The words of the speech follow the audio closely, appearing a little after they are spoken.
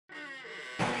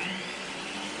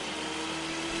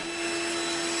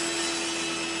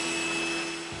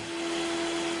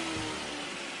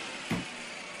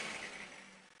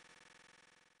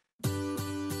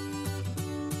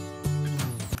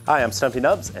Hi, I'm Stumpy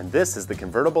Nubs, and this is the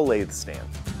convertible lathe stand.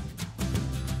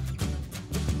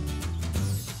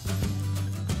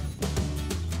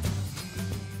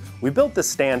 We built this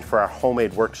stand for our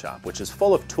homemade workshop, which is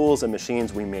full of tools and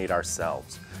machines we made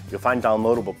ourselves. You'll find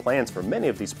downloadable plans for many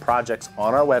of these projects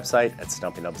on our website at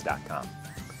stumpynubs.com.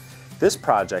 This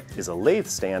project is a lathe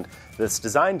stand that's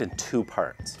designed in two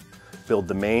parts. Build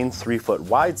the main 3-foot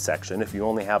wide section if you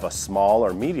only have a small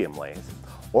or medium lathe,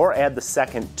 or add the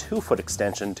second 2-foot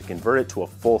extension to convert it to a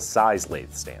full-size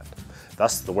lathe stand,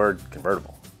 thus the word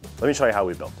convertible. Let me show you how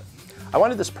we built it. I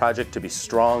wanted this project to be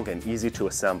strong and easy to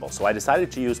assemble, so I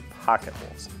decided to use pocket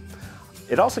holes.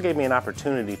 It also gave me an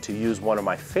opportunity to use one of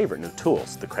my favorite new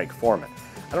tools, the Kreg Foreman.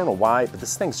 I don't know why, but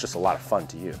this thing's just a lot of fun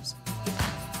to use.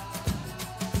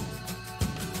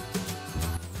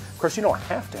 Of course, you don't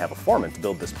have to have a Foreman to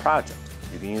build this project.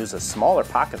 You can use a smaller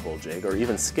pocket hole jig or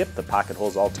even skip the pocket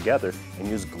holes altogether and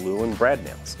use glue and brad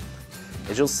nails.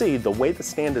 As you'll see, the way the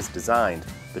stand is designed,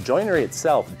 the joinery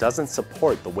itself doesn't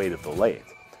support the weight of the lathe.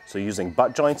 So using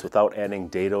butt joints without adding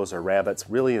dados or rabbets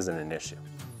really isn't an issue.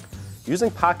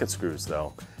 Using pocket screws,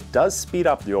 though, does speed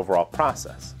up the overall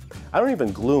process. I don't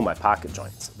even glue my pocket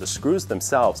joints. The screws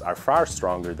themselves are far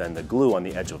stronger than the glue on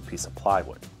the edge of a piece of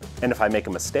plywood. And if I make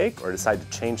a mistake or decide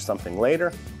to change something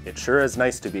later, it sure is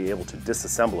nice to be able to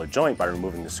disassemble a joint by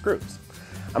removing the screws.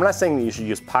 I'm not saying that you should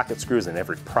use pocket screws in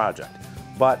every project,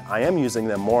 but I am using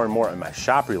them more and more in my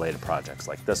shop-related projects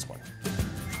like this one.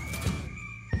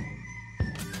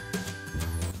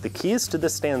 The keys to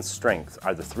this stand's strength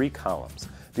are the 3 columns.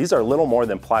 These are little more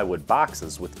than plywood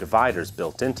boxes with dividers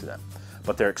built into them,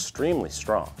 but they're extremely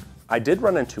strong. I did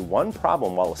run into one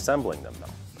problem while assembling them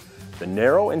though. The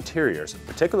narrow interiors,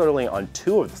 particularly on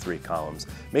 2 of the 3 columns,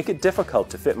 make it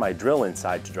difficult to fit my drill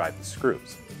inside to drive the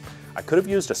screws. I could have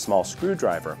used a small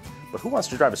screwdriver, but who wants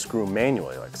to drive a screw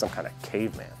manually like some kind of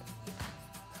caveman?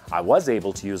 I was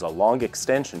able to use a long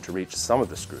extension to reach some of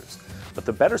the screws, but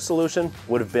the better solution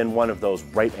would have been one of those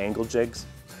right angle jigs.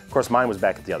 Of course, mine was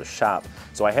back at the other shop,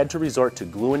 so I had to resort to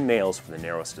glue and nails for the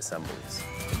narrowest assemblies.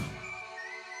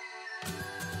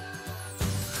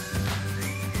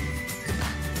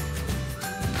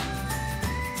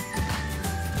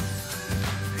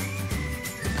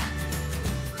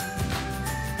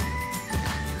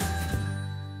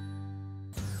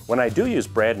 When I do use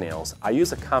brad nails, I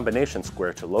use a combination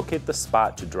square to locate the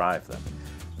spot to drive them.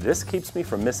 This keeps me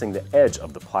from missing the edge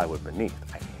of the plywood beneath.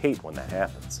 I hate when that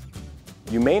happens.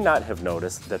 You may not have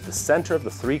noticed that the center of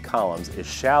the 3 columns is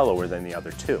shallower than the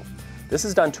other 2. This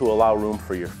is done to allow room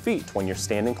for your feet when you're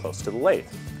standing close to the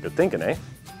lathe. Good thinking, eh?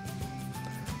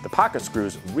 The pocket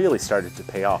screws really started to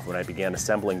pay off when I began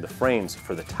assembling the frames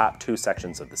for the top 2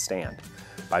 sections of the stand.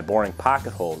 By boring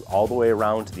pocket holes all the way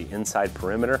around to the inside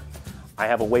perimeter, I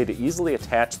have a way to easily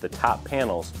attach the top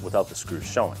panels without the screws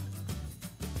showing.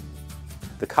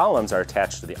 The columns are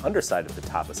attached to the underside of the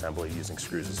top assembly using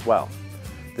screws as well.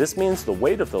 This means the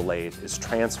weight of the lathe is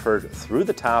transferred through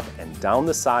the top and down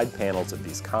the side panels of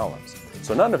these columns,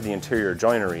 so none of the interior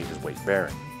joinery is weight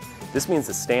bearing. This means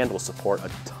the stand will support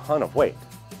a ton of weight.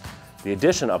 The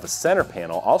addition of a center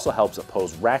panel also helps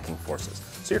oppose racking forces,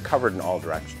 so you're covered in all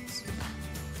directions.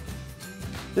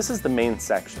 This is the main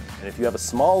section, and if you have a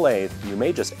small lathe, you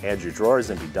may just add your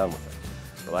drawers and be done with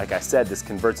it. But like I said, this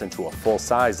converts into a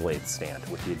full-size lathe stand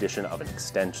with the addition of an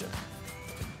extension.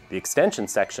 The extension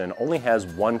section only has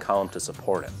 1 column to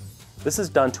support it. This is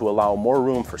done to allow more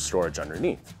room for storage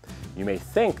underneath. You may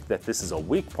think that this is a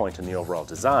weak point in the overall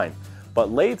design,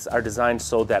 but lathes are designed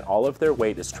so that all of their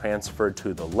weight is transferred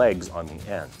to the legs on the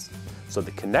ends. So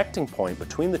the connecting point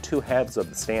between the 2 halves of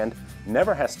the stand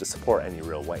never has to support any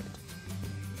real weight.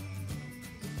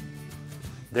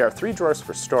 There are 3 drawers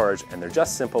for storage, and they're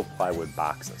just simple plywood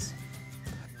boxes.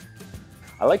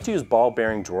 I like to use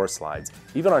ball-bearing drawer slides,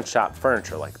 even on shop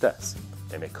furniture like this.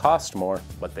 They may cost more,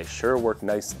 but they sure work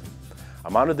nicely. I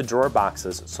mounted the drawer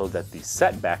boxes so that the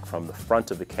setback from the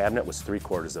front of the cabinet was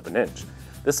 3/4 of an inch.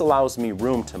 This allows me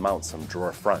room to mount some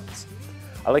drawer fronts.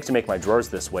 I like to make my drawers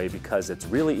this way because it's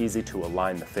really easy to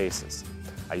align the faces.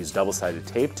 I use double-sided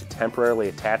tape to temporarily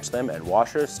attach them and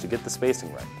washers to get the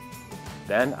spacing right.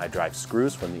 Then I drive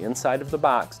screws from the inside of the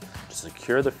box to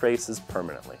secure the faces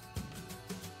permanently.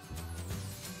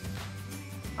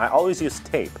 I always use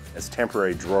tape as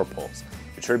temporary drawer pulls.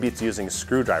 It sure beats using a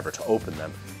screwdriver to open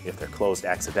them if they're closed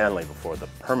accidentally before the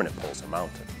permanent pulls are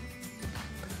mounted.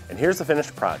 And here's the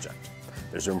finished project.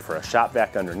 There's room for a shop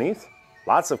vac underneath,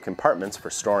 lots of compartments for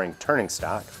storing turning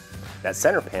stock. That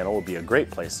center panel will be a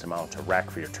great place to mount a rack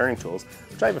for your turning tools,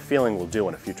 which I have a feeling we'll do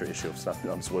in a future issue of Stumpy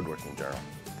Nubs Woodworking Journal.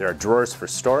 There are drawers for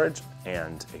storage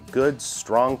and a good,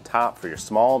 strong top for your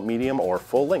small, medium, or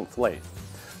full-length lathe.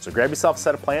 So grab yourself a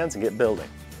set of plans and get building.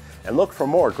 And look for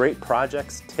more great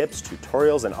projects, tips,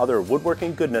 tutorials, and other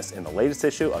woodworking goodness in the latest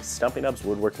issue of Stumpy Nubs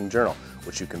Woodworking Journal,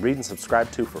 which you can read and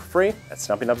subscribe to for free at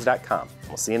stumpynubs.com.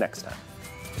 We'll see you next time.